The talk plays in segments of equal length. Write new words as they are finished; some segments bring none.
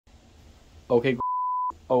Okay,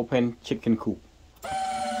 open chicken coop.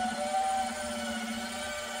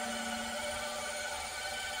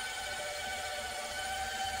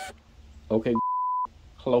 Okay,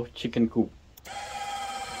 close chicken coop.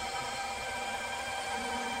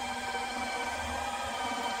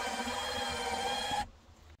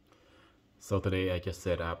 So today I just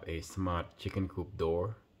set up a smart chicken coop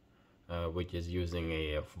door, which is using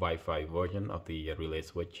a Wi-Fi version of the relay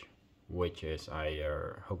switch, which is I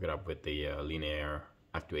hook it up with the linear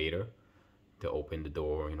actuator to open the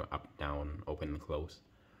door, up, down, open and close.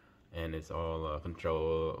 And it's all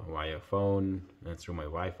controlled via phone and through my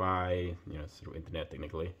Wi-Fi, through internet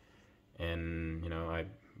technically. And I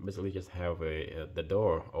basically just have the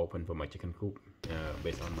door open for my chicken coop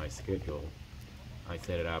based on my schedule. I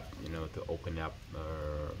set it up, to open up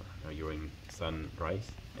during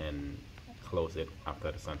sunrise and close it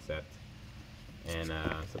after the sunset. And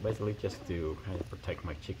so basically just to kind of protect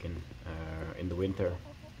my chicken in the winter,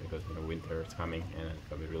 because winter is coming and it's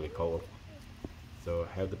gonna be really cold. So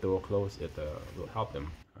have the door closed, it will help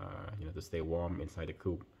them, to stay warm inside the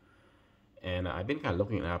coop. And I've been kind of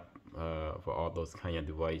looking up for all those kind of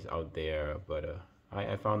devices out there, but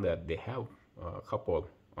I found that they have a couple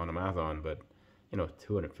on Amazon, but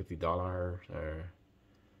 $250,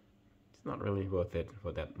 it's not really worth it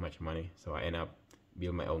for that much money. So I end up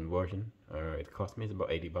build my own version. It cost me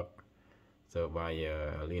about 80 bucks. So buy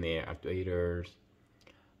linear actuators,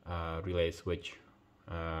 relay switch,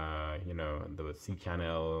 the C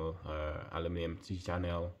channel, aluminum C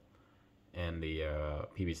channel, and the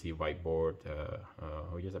PVC whiteboard,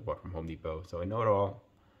 we just bought from HomeDepot. So in overall,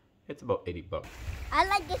 it's about 80 bucks. I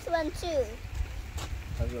like this one too.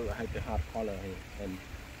 I really like the hot color here, and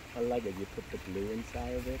I like that you put the glue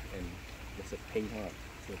inside of it and it's a paint on.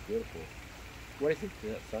 So beautiful. What is it,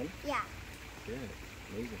 son? Yeah. Good,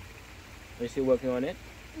 amazing. Are you still working on it?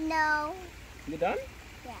 No. You done?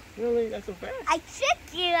 Yeah. Really? That's so fast? I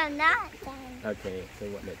tricked you, I'm not done. Okay, so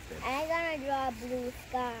what next then? I'm gonna draw a blue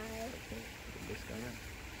sky. Okay, blue sky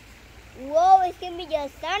up. Whoa, it's gonna be the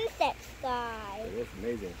sunset sky. It is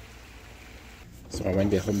amazing. So I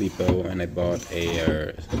went to Home Depot and I bought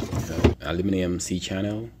a aluminum C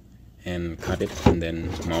channel and cut it and then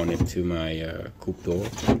mount it to my coop door,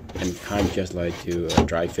 and kind of just like to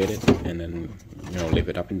dry fit it and then lift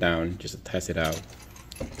it up and down just to test it out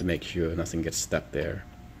to make sure nothing gets stuck there.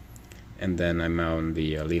 And then I mount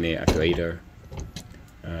the linear actuator,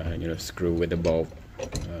 screw with the bulb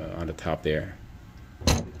on the top there.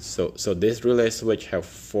 So this relay switch have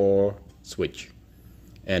 4 switch.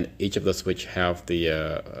 And each of the switch have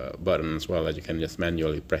the button as well, that you can just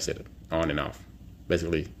manually press it on and off,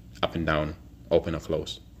 basically up and down, open or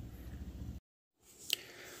close.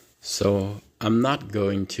 So I'm not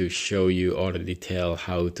going to show you all the detail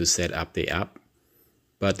how to set up the app,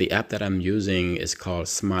 but the app that I'm using is called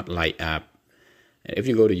Smart Light app. And if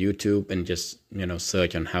you go to YouTube and just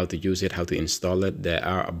search on how to use it, how to install it, there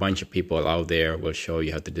are a bunch of people out there will show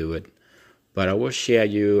you how to do it. But I will share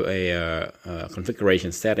you a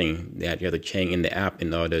configuration setting that you have to change in the app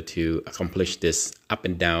in order to accomplish this up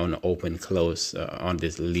and down, open, close on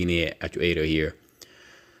this linear actuator here.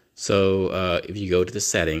 So if you go to the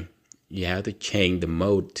setting, you have to change the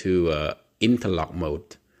mode to interlock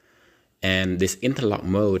mode. And this interlock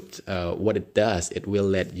mode, what it does, it will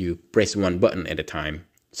let you press one button at a time.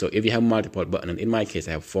 So if you have multiple buttons, in my case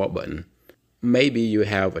I have 4 buttons, maybe you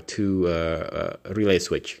have a 2 relay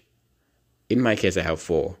switch. In my case, I have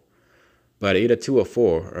 4, but either 2 or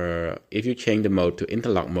 4. If you change the mode to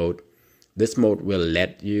interlock mode, this mode will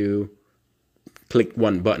let you click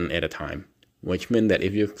one button at a time, which means that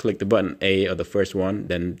if you click the button A or the first one,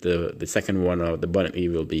 then the second one or the button E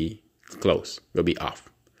will be closed, will be off.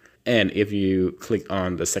 And if you click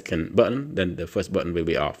on the second button, then the first button will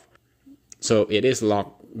be off. So it is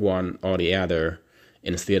lock one or the other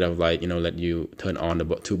instead of let you turn on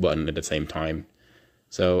the 2 buttons at the same time.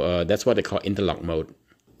 So that's what they call interlock mode.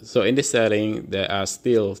 So in this setting, there are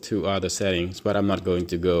still 2 other settings, but I'm not going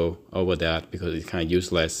to go over that because it's kind of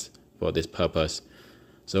useless for this purpose.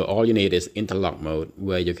 So all you need is interlock mode,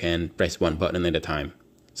 where you can press one button at a time.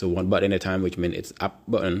 So one button at a time, which means it's up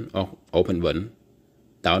button or open button,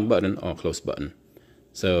 down button or close button.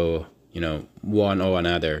 So, one or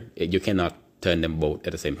another, you cannot turn them both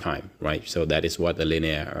at the same time, right? So that is what the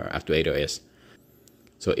linear actuator is.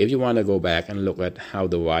 So if you want to go back and look at how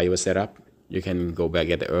the wire was set up, you can go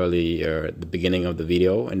back at the beginning of the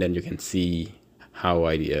video, and then you can see how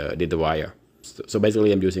I did the wire. So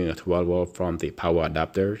basically I'm using a 12 volt from the power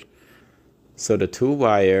adapter. So the 2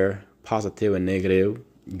 wire, positive and negative,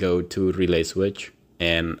 go to relay switch,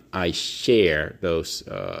 and I share those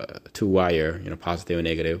 2 wire, positive and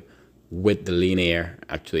negative, with the linear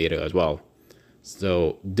actuator as well.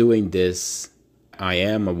 So doing this, I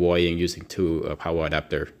am avoiding using two power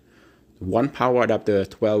adapter. One power adapter,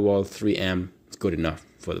 12 volt, 3 amp, is good enough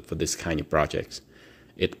for this kind of projects.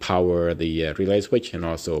 It power the relay switch and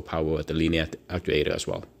also power the linear actuator as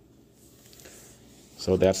well.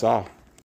 So that's all.